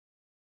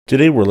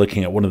Today we're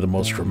looking at one of the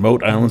most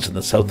remote islands in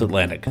the South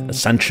Atlantic,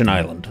 Ascension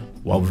Island.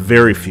 While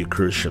very few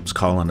cruise ships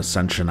call on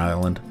Ascension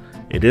Island,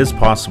 it is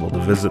possible to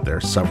visit there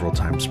several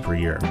times per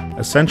year.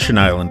 Ascension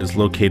Island is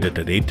located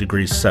at 8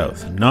 degrees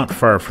south, not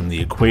far from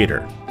the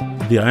equator.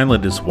 The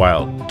island is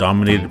wild,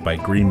 dominated by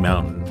Green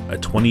Mountain, a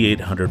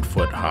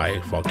 2,800-foot high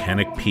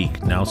volcanic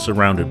peak now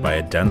surrounded by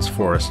a dense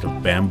forest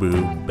of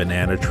bamboo,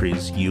 banana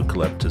trees,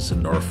 eucalyptus,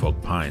 and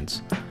Norfolk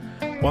pines.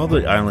 While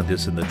the island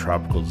is in the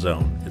tropical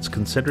zone, it's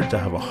considered to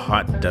have a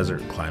hot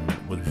desert climate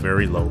with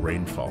very low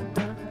rainfall.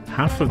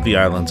 Half of the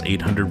island's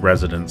 800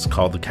 residents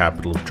call the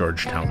capital of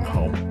Georgetown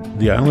home.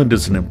 The island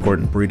is an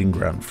important breeding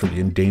ground for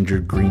the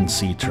endangered green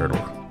sea turtle.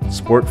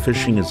 Sport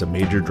fishing is a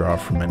major draw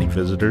for many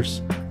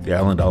visitors. The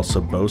island also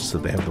boasts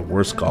that they have the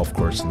worst golf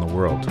course in the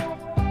world.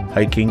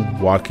 Hiking,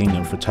 walking,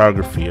 and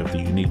photography of the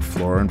unique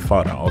flora and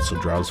fauna also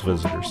draws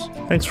visitors.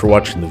 Thanks for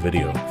watching the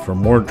video. For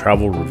more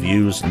travel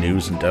reviews,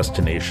 news, and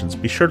destinations,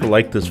 be sure to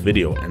like this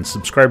video and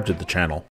subscribe to the channel.